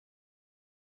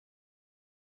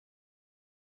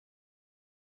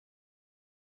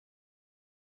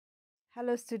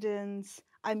Hello students,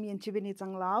 I'm Yanchibini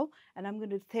Changlao and I'm going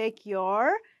to take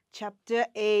your chapter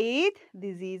 8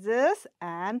 diseases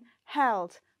and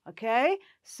health. Okay,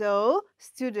 so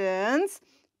students,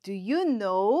 do you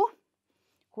know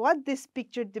what this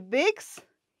picture depicts?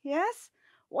 Yes,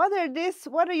 what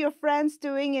are your friends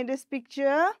doing in this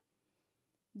picture?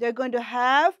 They're going to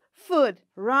have food,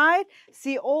 right?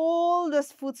 See all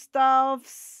those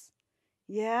foodstuffs.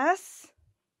 Yes,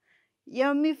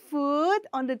 yummy food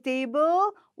on the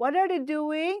table. What are they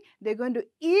doing? They're going to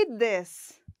eat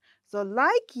this. So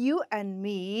like you and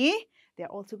me, they're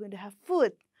also going to have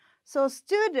food. So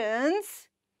students,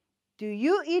 do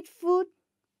you eat food?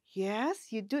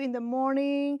 Yes, you do in the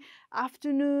morning,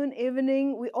 afternoon,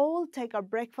 evening. We all take our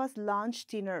breakfast, lunch,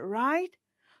 dinner, right?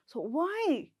 So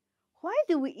why? Why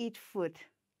do we eat food?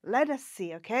 Let us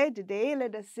see, okay? Today,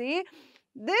 let us see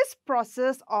this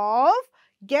process of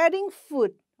getting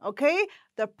food, okay?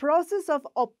 The process of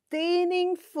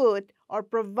obtaining food or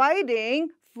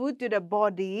providing food to the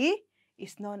body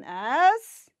is known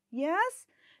as, yes,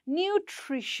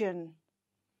 nutrition.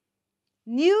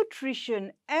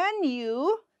 Nutrition,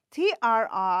 N-U-T-R-I-T-I-O-N,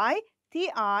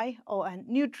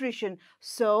 nutrition.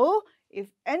 So,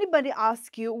 if anybody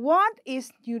asks you, what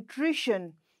is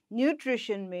nutrition?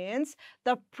 Nutrition means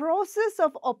the process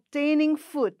of obtaining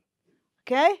food,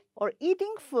 okay, or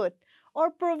eating food, or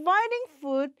providing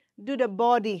food to the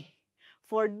body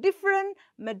for different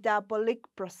metabolic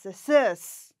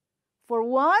processes. For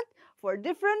what? For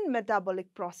different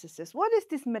metabolic processes. What is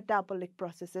this metabolic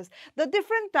processes? The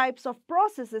different types of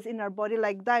processes in our body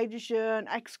like digestion,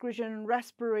 excretion,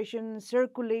 respiration,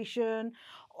 circulation.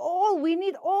 We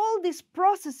need all these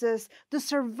processes to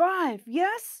survive.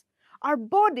 Yes? Our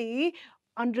body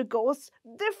undergoes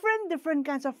different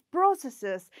kinds of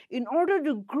processes in order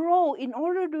to grow, in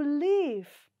order to live.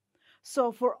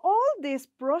 So for all these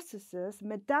processes,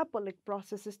 metabolic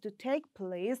processes to take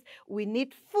place, we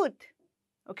need food.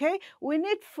 Okay, we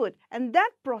need food, and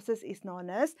that process is known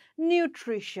as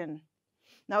nutrition.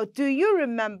 Now, do you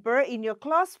remember in your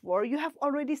class 4, you have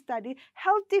already studied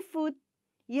healthy food?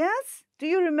 Yes? Do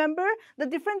you remember the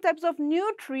different types of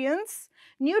nutrients?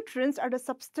 Nutrients are the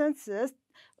substances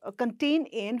contained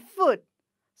in food.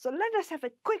 So let us have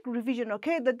a quick revision,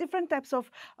 okay? The different types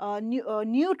of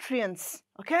nutrients,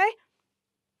 okay?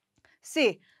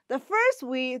 See, the first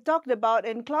we talked about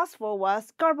in class 4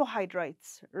 was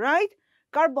carbohydrates, right?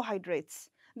 Carbohydrates.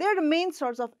 They're the main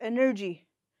source of energy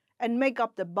and make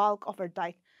up the bulk of our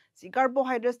diet. See,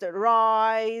 carbohydrates, the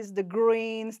rice, the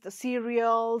grains, the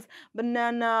cereals,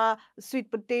 banana, sweet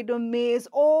potato, maize,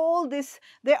 all this,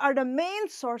 they are the main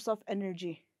source of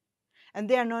energy. And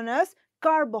they are known as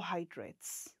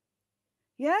carbohydrates.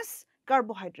 Yes,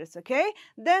 carbohydrates, okay?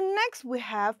 Then next we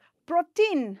have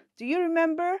protein. Do you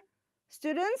remember,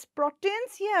 students?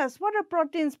 Proteins? Yes, what are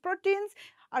proteins? Proteins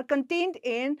are contained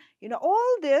in,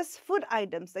 all these food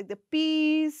items like the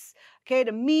peas, okay,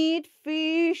 the meat,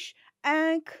 fish,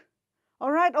 egg,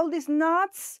 all right, all these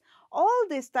nuts, all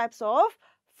these types of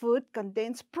food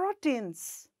contains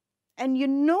proteins. And you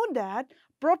know that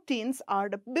proteins are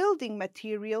the building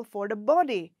material for the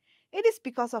body. It is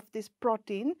because of this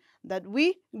protein that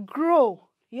we grow.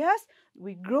 Yes,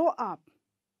 we grow up.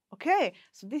 Okay,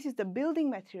 so this is the building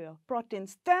material,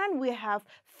 proteins. Then we have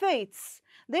fats.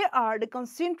 They are the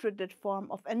concentrated form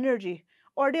of energy,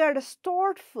 or they are the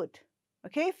stored food.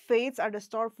 Okay, fats are the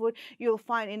stored food you'll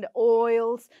find in the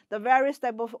oils, the various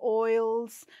type of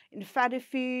oils, in the fatty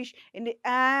fish, in the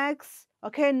eggs,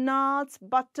 okay, nuts,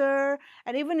 butter,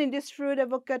 and even in this fruit,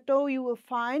 avocado, you will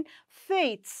find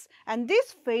fats. And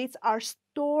these fats are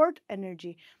stored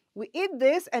energy. We eat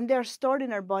this and they are stored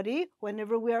in our body.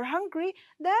 Whenever we are hungry,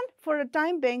 then for the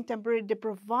time being, temporarily, they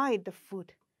provide the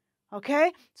food.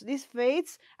 Okay, so these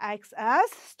fats acts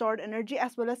as stored energy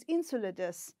as well as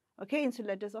insulators. Okay,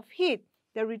 insulators of heat.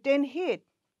 They retain heat.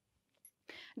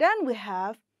 Then we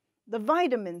have the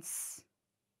vitamins.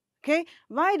 Okay,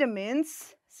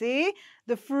 vitamins, see,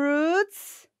 the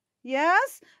fruits.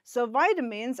 Yes, so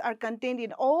vitamins are contained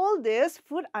in all these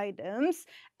food items,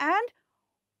 and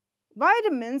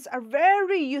vitamins are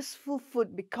very useful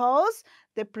food because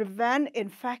they prevent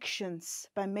infections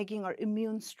by making our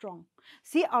immune strong.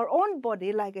 See, our own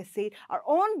body, like I said, our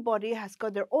own body has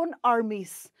got their own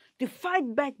armies to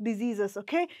fight back diseases,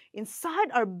 okay?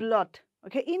 Inside our blood,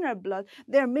 okay, in our blood,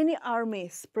 there are many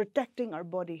armies protecting our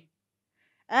body.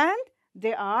 And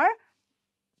they are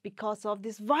because of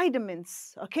these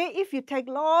vitamins. Okay, if you take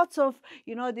lots of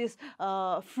these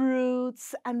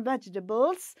fruits and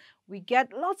vegetables, we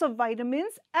get lots of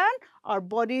vitamins, and our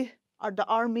body, or the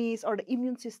armies, or the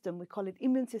immune system, we call it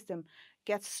immune system,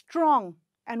 gets strong.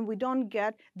 and we don't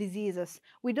get diseases.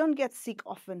 We don't get sick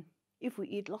often if we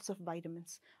eat lots of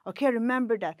vitamins. Okay,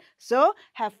 remember that. So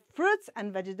have fruits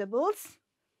and vegetables.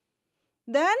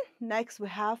 Then next we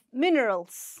have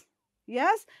minerals.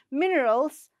 Yes,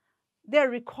 minerals, they're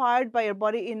required by your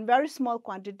body in very small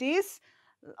quantities.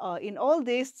 In all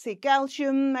these, say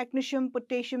calcium, magnesium,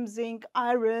 potassium, zinc,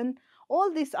 iron, all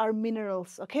these are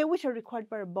minerals, okay, which are required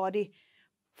by our body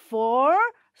for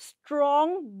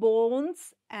strong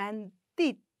bones and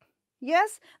teeth.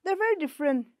 Yes, they're very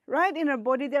different, right? In our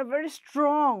body, they're very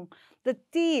strong, the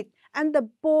teeth and the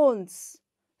bones.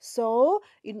 So,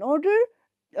 in order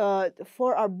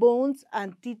for our bones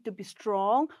and teeth to be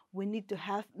strong, we need to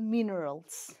have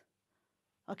minerals.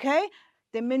 Okay?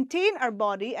 They maintain our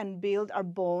body and build our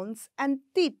bones and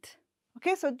teeth.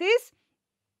 Okay, so these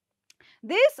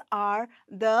are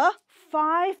the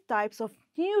 5 types of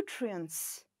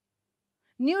nutrients.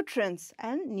 Nutrients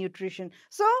and nutrition.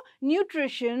 So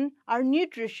our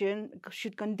nutrition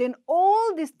should contain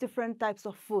all these different types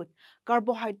of food: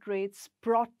 carbohydrates,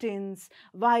 proteins,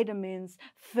 vitamins,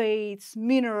 fats,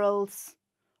 minerals.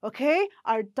 Okay,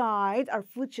 our diet, our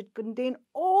food should contain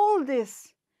all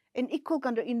this in equal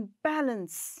quantity, in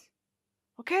balance.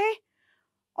 Okay,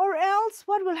 or else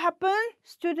what will happen,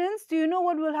 students? Do you know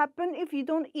what will happen if you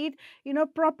don't eat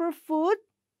proper food?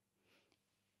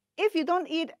 If you don't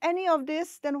eat any of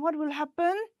this, then what will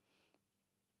happen?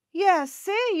 Yes,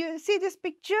 see, you see these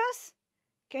pictures?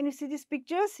 Can you see these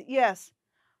pictures? Yes.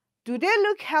 Do they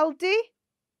look healthy?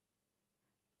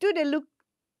 Do they look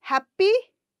happy?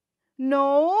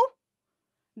 No.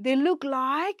 They look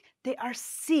like they are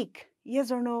sick. Yes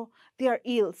or no? They are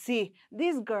ill. See,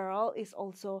 this girl is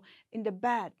also in the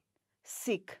bed,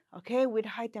 sick, okay, with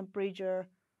high temperature,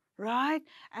 right?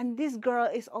 And this girl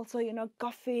is also,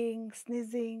 coughing,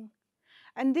 sneezing.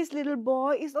 And this little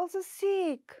boy is also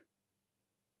sick.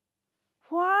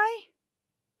 Why?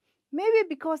 Maybe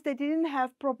because they didn't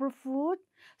have proper food.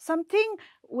 Something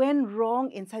went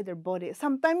wrong inside their body.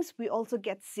 Sometimes we also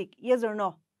get sick. Yes or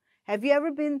no? Have you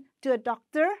ever been to a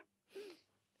doctor?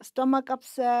 Stomach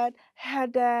upset,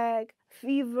 headache,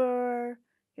 fever,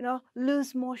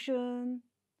 loose motion.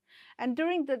 And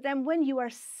during the time when you are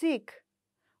sick,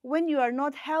 when you are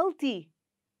not healthy,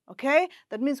 okay?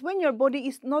 That means when your body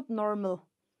is not normal.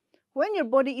 When your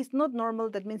body is not normal,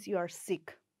 that means you are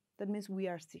sick. That means we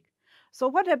are sick. So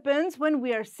what happens when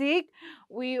we are sick?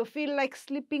 We feel like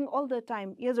sleeping all the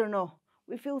time. Yes or no?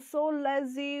 We feel so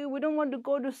lazy. We don't want to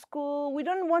go to school. We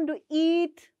don't want to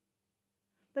eat.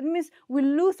 That means we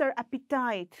lose our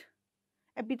appetite.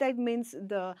 Appetite means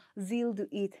the zeal to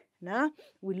eat. Nah?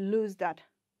 We lose that.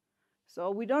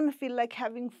 So we don't feel like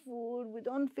having food. We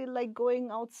don't feel like going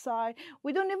outside.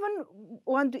 We don't even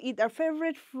want to eat our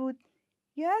favorite food.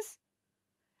 Yes?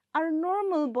 Our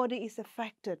normal body is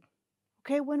affected,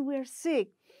 okay, when we're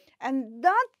sick. And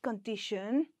that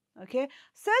condition, okay,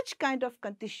 such kind of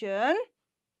condition,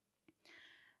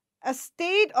 a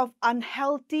state of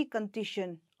unhealthy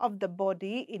condition of the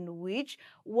body in which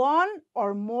one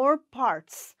or more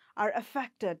parts are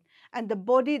affected and the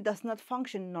body does not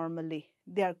function normally.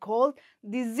 They are called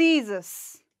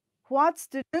diseases. What,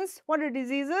 students? What are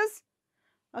diseases?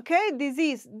 Okay,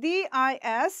 disease,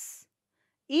 D-I-S-E-A-S-E-S,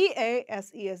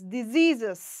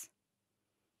 diseases.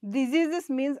 Diseases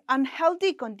means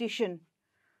unhealthy condition.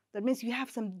 That means you have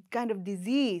some kind of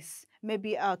disease,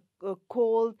 maybe a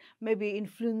cold, maybe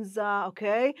influenza,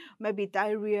 okay, maybe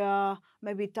diarrhea,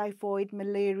 maybe typhoid,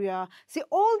 malaria. See,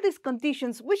 all these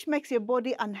conditions which makes your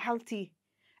body unhealthy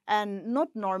and not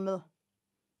normal,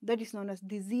 that is known as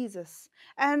diseases.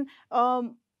 And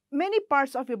many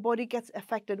parts of your body gets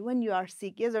affected when you are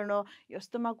sick. Yes or no? Your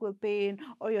stomach will pain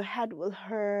or your head will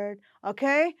hurt,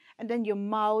 okay? And then your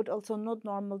mouth also not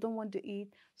normal, don't want to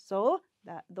eat. So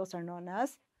those are known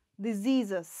as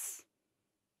diseases.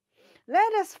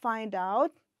 Let us find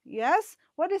out. Yes,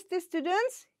 what is this,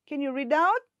 students? Can you read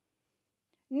out?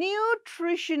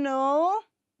 Nutritional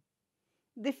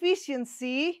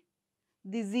deficiency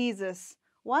diseases.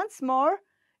 Once more,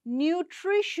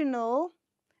 nutritional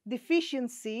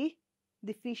deficiency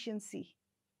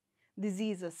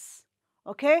diseases.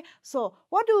 Okay, so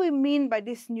what do we mean by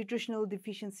this nutritional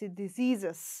deficiency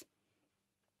diseases?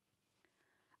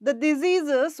 The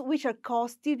diseases which are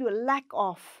caused due to a lack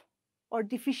of or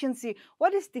deficiency.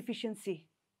 What is deficiency?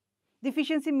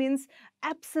 Deficiency means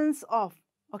absence of,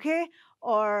 okay,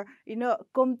 or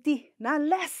komti,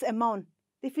 less amount.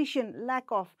 Deficient, lack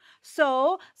of.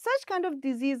 So such kind of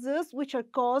diseases which are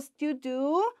caused due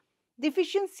to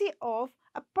deficiency of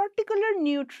a particular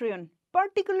nutrient.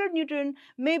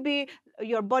 Maybe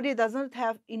your body does not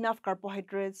have enough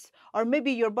carbohydrates, or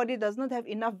maybe your body does not have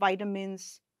enough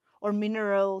vitamins, or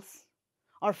minerals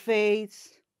or fats,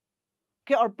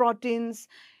 okay, or proteins.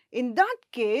 In that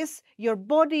case, your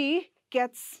body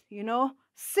gets,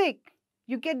 sick.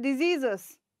 You get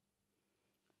diseases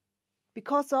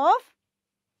because of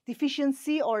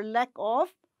deficiency or lack of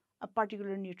a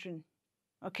particular nutrient.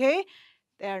 Okay,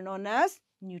 they are known as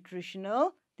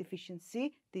nutritional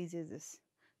deficiency diseases.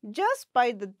 Just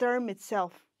by the term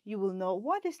itself, you will know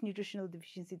what is nutritional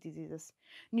deficiency diseases.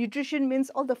 Nutrition means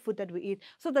all the food that we eat.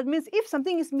 So that means if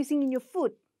something is missing in your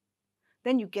food,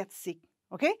 then you get sick.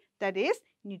 Okay, that is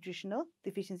nutritional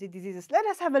deficiency diseases. Let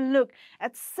us have a look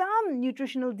at some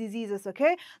nutritional diseases.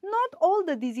 Okay, not all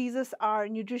the diseases are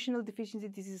nutritional deficiency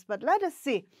diseases, but let us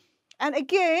see. And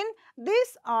again,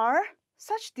 these are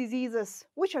such diseases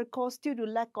which are caused due to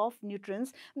lack of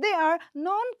nutrients. They are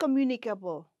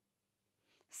non-communicable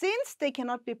since they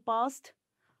cannot be passed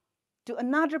to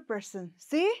another person.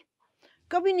 See,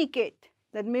 communicate.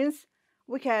 That means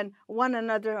we can one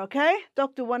another, okay,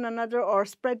 talk to one another or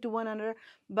spread to one another.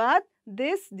 But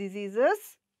these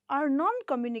diseases are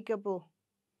non-communicable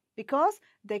because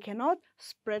they cannot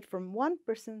spread from one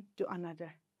person to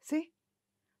another. See?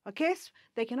 Okay,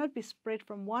 they cannot be spread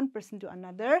from one person to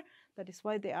another. That is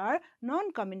why they are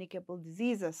non-communicable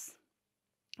diseases.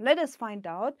 Let us find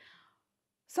out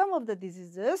some of the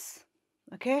diseases.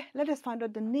 Okay, let us find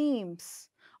out the names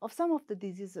of some of the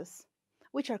diseases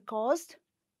which are caused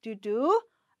due to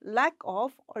lack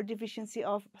of or deficiency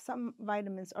of some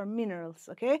vitamins or minerals.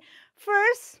 Okay,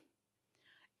 first,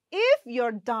 if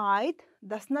your diet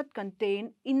does not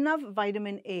contain enough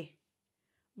vitamin A,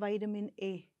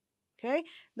 okay,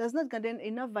 does not contain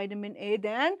enough vitamin A,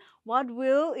 then what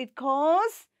will it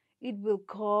cause? It will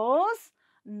cause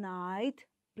night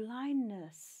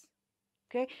blindness.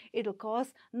 Okay, it will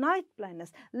cause night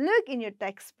blindness. Look in your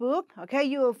textbook. Okay,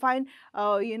 you will find,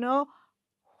 where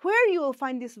you will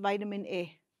find this vitamin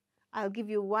A. I'll give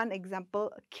you one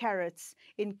example, carrots.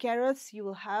 In carrots, you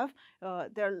will have,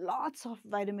 there are lots of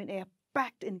vitamin A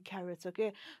packed in carrots,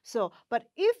 okay? So, but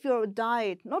if your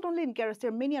diet, not only in carrots,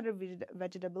 there are many other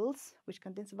vegetables which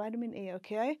contains vitamin A,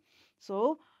 okay?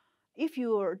 So, if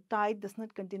your diet does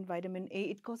not contain vitamin A,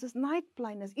 it causes night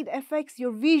blindness. It affects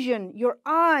your vision, your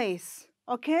eyes,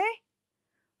 okay?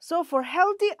 So, for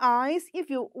healthy eyes, if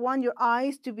you want your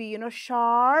eyes to be,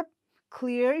 sharp,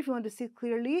 clear, if you want to see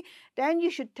clearly, then you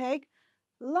should take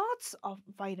lots of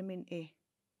vitamin A.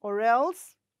 Or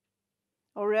else,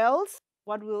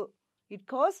 what will it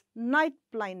cause? Night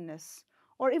blindness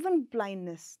or even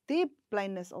blindness, deep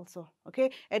blindness also.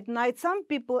 Okay, at night, some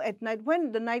people at night,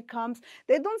 when the night comes,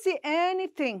 they don't see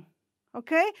anything.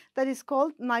 Okay, that is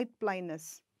called night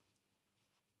blindness.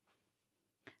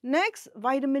 Next,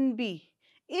 vitamin B.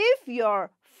 If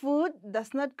your food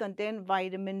does not contain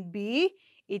vitamin B,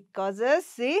 it causes,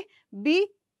 see, B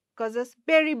causes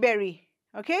beriberi.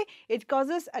 Okay, it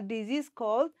causes a disease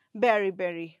called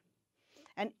beriberi.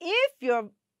 And if your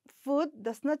food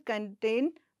does not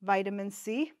contain vitamin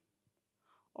C,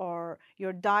 or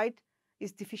your diet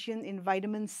is deficient in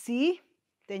vitamin C,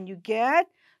 then you get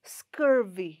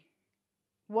scurvy.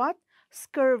 What?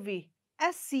 Scurvy.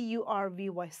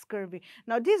 S-C-U-R-V-Y, scurvy.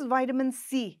 Now this vitamin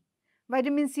C,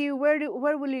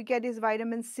 where will you get this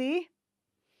vitamin C?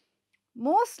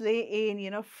 Mostly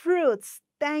in, fruits,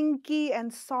 tangy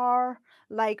and sour,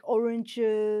 like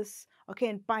oranges, okay,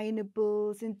 and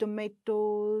pineapples, in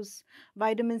tomatoes,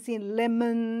 vitamin C in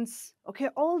lemons, okay,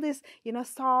 all these,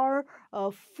 sour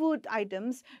food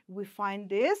items, we find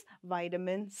this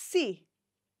vitamin C.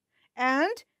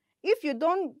 And if you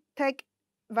don't take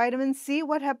vitamin C,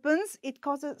 what happens? It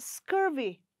causes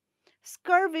scurvy.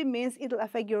 Scurvy means it will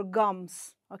affect your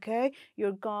gums, okay?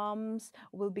 Your gums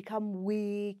will become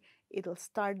weak. It will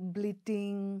start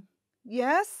bleeding.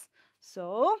 Yes?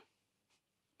 So,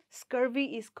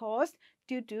 scurvy is caused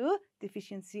due to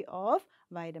deficiency of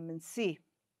vitamin C.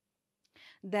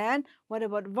 Then, what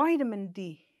about vitamin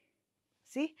D?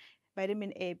 See?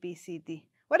 Vitamin A, B, C, D.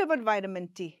 What about vitamin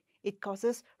T? It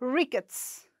causes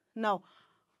rickets. Now,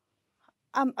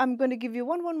 I'm going to give you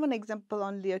one example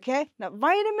only, okay? Now,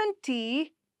 vitamin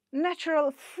T,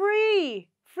 natural, free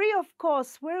of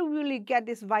cost. Where will you get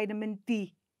this vitamin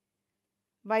T?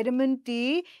 Vitamin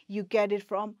T, you get it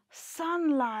from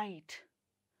sunlight,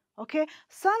 okay?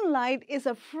 Sunlight is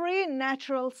a free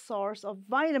natural source of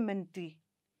vitamin T.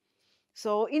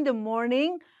 So, in the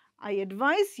morning, I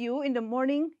advise you in the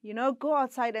morning, go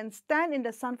outside and stand in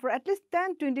the sun for at least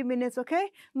 10-20 minutes, okay?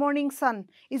 Morning sun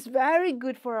is very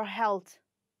good for our health.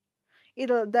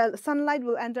 The sunlight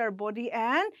will enter our body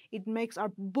and it makes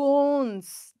our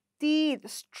bones, teeth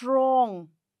strong.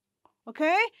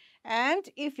 Okay? And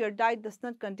if your diet does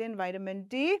not contain vitamin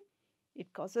D,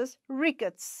 it causes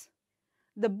rickets.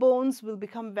 the bones will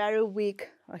become very weak.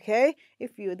 Okay,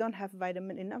 if you don't have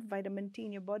enough vitamin T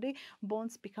in your body,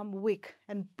 bones become weak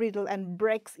and brittle and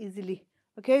breaks easily.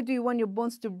 Okay, do you want your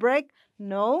bones to break?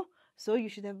 No, so you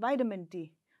should have vitamin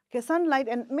T. Okay, sunlight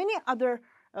and many other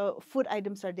food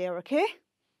items are there. Okay,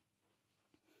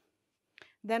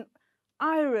 then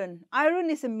iron. Iron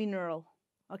is a mineral.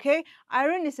 Okay,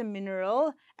 iron is a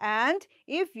mineral, and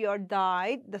if your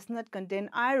diet does not contain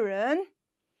iron,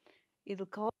 it'll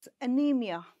cause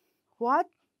anemia. What?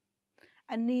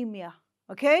 Anemia.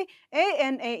 Okay,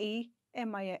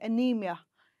 ANAEMIA, anemia.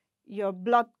 Your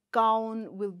blood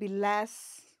count will be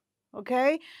less.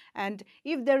 Okay, and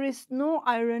if there is no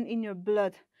iron in your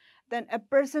blood, then a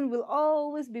person will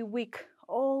always be weak,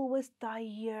 always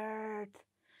tired.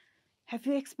 Have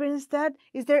you experienced that?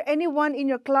 Is there anyone in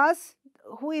your class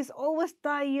who is always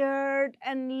tired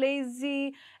and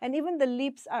lazy, and even the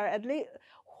lips are at least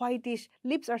whitish?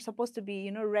 Lips are supposed to be,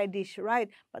 you know, reddish, right?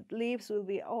 But lips will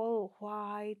be all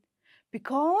white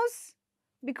because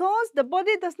the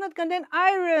body does not contain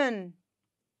iron.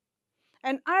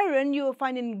 And iron you will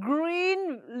find in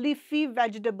green leafy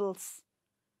vegetables.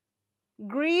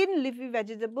 Green leafy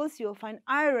vegetables you will find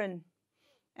iron.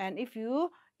 And if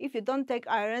you don't take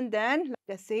iron, then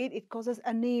like I said, it causes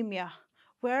anemia,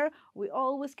 where we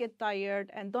always get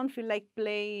tired and don't feel like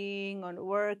playing or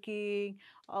working,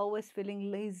 always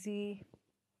feeling lazy.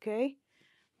 Okay,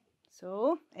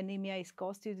 so anemia is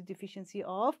caused due to deficiency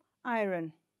of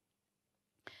iron.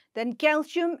 Then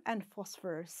calcium and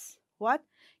phosphorus. What?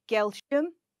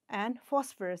 Calcium and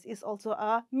phosphorus is also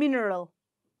a mineral.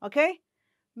 Okay,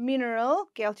 mineral,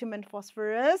 calcium and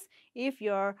phosphorus. If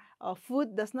your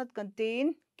food does not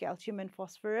contain calcium and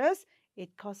phosphorus,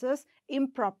 it causes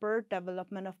improper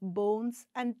development of bones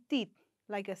and teeth.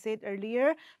 Like I said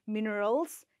earlier,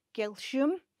 minerals,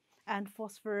 calcium and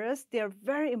phosphorus, they are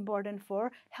very important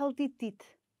for healthy teeth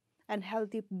and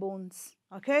healthy bones.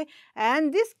 Okay,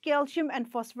 and this calcium and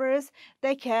phosphorus,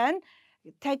 they can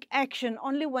take action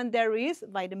only when there is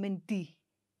vitamin D.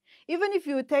 Even if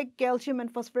you take calcium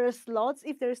and phosphorus lots,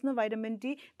 if there is no vitamin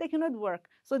D, they cannot work.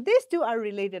 So these two are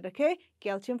related, okay?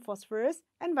 Calcium, phosphorus,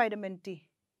 and vitamin D.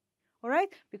 All right?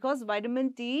 Because vitamin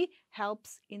D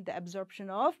helps in the absorption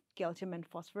of calcium and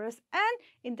phosphorus and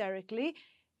indirectly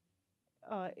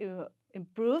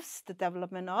improves the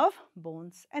development of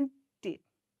bones and teeth.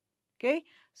 Okay?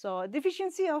 So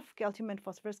deficiency of calcium and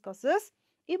phosphorus causes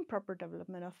improper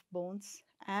development of bones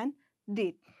and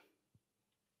teeth.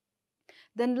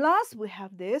 Then last we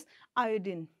have this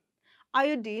iodine.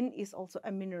 Iodine is also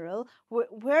a mineral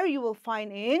where you will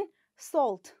find in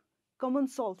salt, common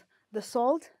salt. The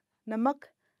salt, namak,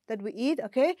 that we eat,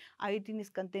 okay? Iodine is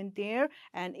contained there.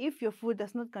 And if your food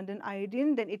does not contain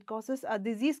iodine, then it causes a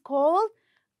disease called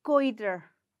goiter,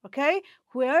 okay?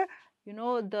 Where, you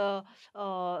know,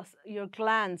 your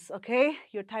glands, okay?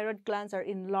 Your thyroid glands are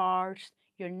enlarged,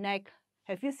 your neck.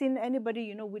 Have you seen anybody,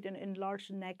 you know, with an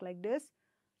enlarged neck like this?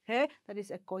 Okay, that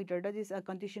is a goiter. That is a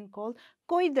condition called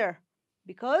goiter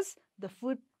because the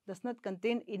food does not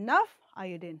contain enough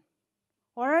iodine.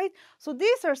 All right, so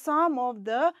these are some of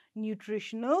the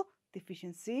nutritional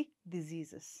deficiency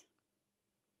diseases.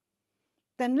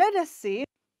 Then let us see,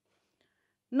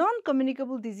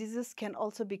 non-communicable diseases can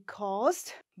also be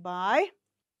caused by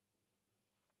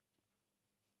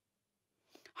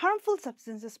harmful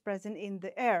substances present in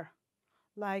the air,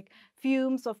 like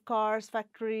fumes of cars,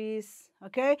 factories,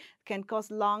 okay, can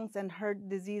cause lungs and heart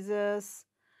diseases.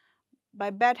 By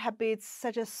bad habits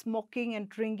such as smoking and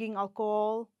drinking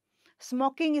alcohol.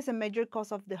 Smoking is a major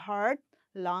cause of the heart,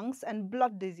 lungs, and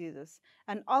blood diseases.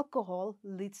 And alcohol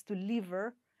leads to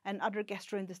liver and other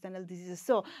gastrointestinal diseases.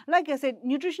 So, like I said,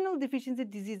 nutritional deficiency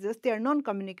diseases, they are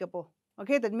non-communicable.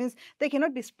 Okay, that means they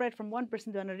cannot be spread from one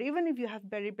person to another. Even if you have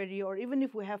beriberi, or even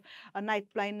if we have a night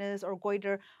blindness or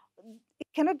goiter, it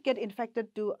cannot get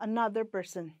infected to another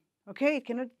person. Okay, it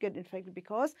cannot get infected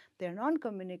because they are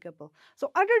non-communicable.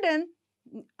 So other than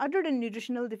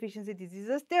nutritional deficiency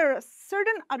diseases, there are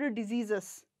certain other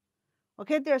diseases.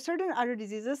 Okay, there are certain other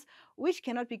diseases which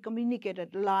cannot be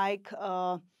communicated, like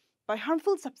by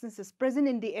harmful substances present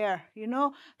in the air, you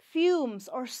know, fumes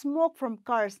or smoke from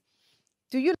cars.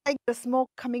 Do you like the smoke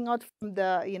coming out from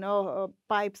the, you know,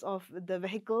 pipes of the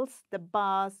vehicles, the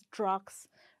bus, trucks,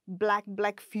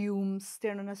 black fumes,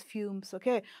 they're known as fumes,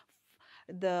 okay?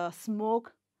 The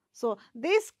smoke. So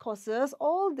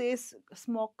all this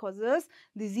smoke causes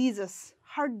diseases,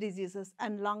 heart diseases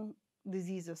and lung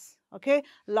diseases, okay?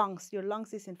 Lungs, your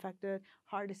lungs is infected,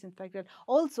 heart is infected.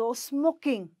 Also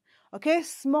smoking, okay?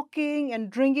 Smoking and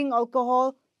drinking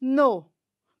alcohol, no,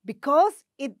 because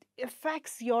it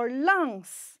affects your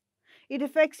lungs, it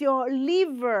affects your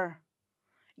liver,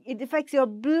 It affects your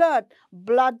blood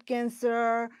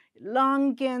cancer,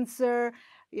 lung cancer,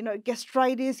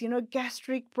 gastritis,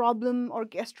 gastric problem or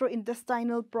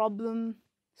gastrointestinal problem,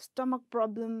 stomach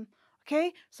problem.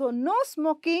 Okay, so no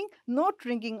smoking, no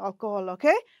drinking alcohol,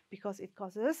 okay, because it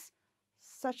causes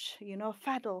such,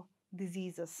 fatal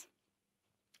diseases.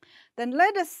 Then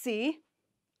let us see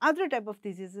other type of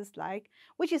diseases like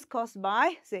which is caused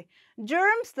by, say,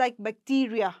 germs like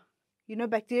bacteria.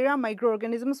 Bacteria,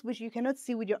 microorganisms which you cannot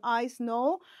see with your eyes,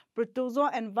 no, protozoa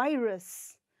and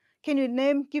virus. Can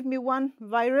you give me one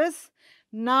virus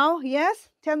now? Yes,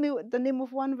 tell me the name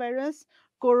of one virus.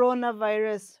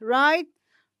 Coronavirus, right?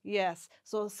 Yes,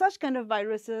 so such kind of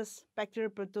viruses, bacteria,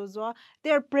 protozoa, they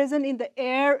are present in the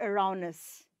air around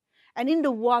us and in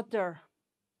the water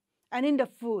and in the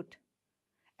food.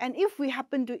 And if we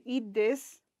happen to eat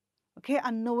this, okay,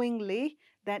 unknowingly,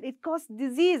 then it causes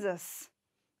diseases.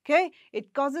 Okay,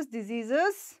 it causes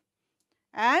diseases,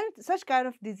 and such kind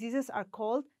of diseases are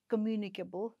called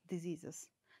communicable diseases.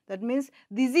 That means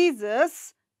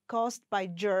diseases caused by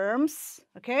germs,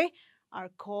 okay, are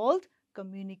called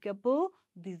communicable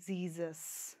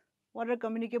diseases. What are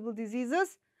communicable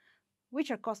diseases? Which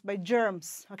are caused by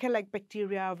germs, okay, like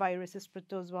bacteria, viruses,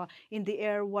 protozoa, in the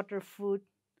air, water, food.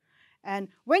 And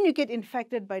when you get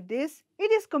infected by this,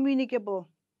 it is communicable.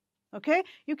 Okay,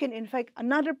 you can infect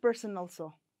another person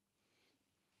also.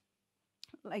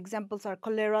 Examples are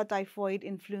cholera, typhoid,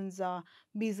 influenza,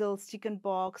 measles,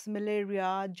 chickenpox,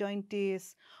 malaria,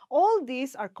 jaundice. All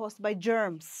these are caused by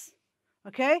germs.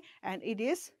 Okay, and it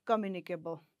is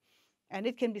communicable. And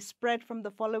it can be spread from the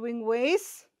following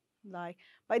ways, like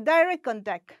by direct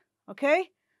contact. Okay,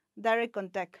 direct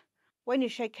contact. When you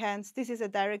shake hands, this is a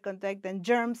direct contact. Then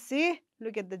germs, see,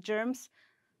 look at the germs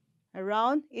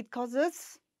around.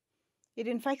 It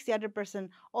infects the other person.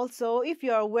 Also, if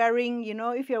you are wearing,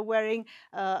 if you're wearing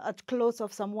a clothes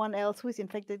of someone else who is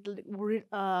infected,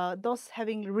 those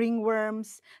having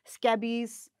ringworms,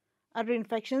 scabies, other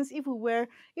infections, if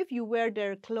you wear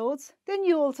their clothes, then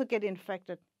you also get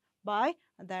infected by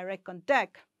a direct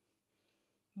contact,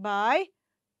 by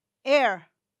air,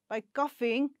 by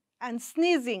coughing and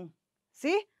sneezing.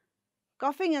 See,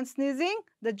 coughing and sneezing,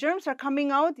 the germs are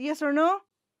coming out, yes or no?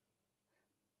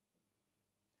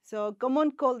 So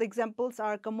common cold examples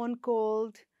are common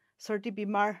cold, sardi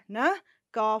bimar, na,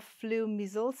 cough, flu,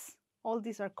 measles. All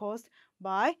these are caused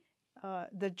by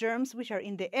the germs which are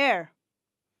in the air.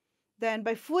 Then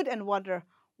by food and water.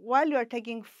 While you are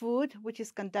taking food which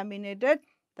is contaminated,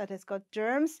 that has got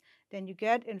germs, then you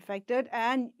get infected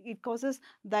and it causes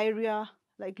diarrhea,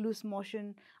 like loose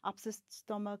motion, upset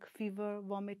stomach, fever,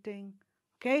 vomiting.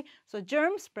 Okay, so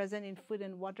germs present in food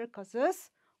and water causes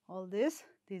all these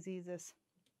diseases.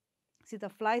 See the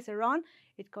flies around,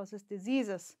 it causes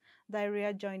diseases,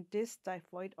 diarrhea, jaundice,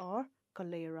 typhoid or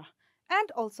cholera.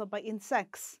 And also by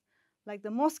insects, like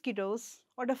the mosquitoes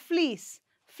or the fleas.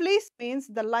 Fleas means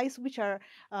the lice which are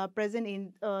present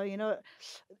in,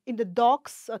 in the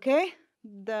dogs, okay?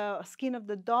 The skin of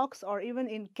the dogs or even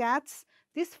in cats.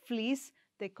 These fleas,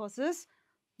 they causes,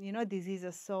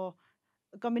 diseases. So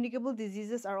communicable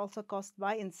diseases are also caused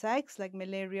by insects like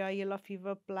malaria, yellow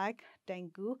fever, plague,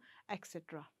 dengue,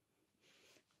 etc.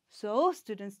 So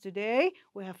students, today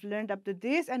we have learned up to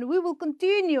this and we will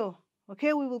continue.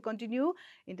 Okay, we will continue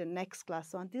in the next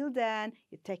class. So until then,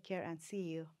 you take care and see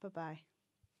you. Bye-bye.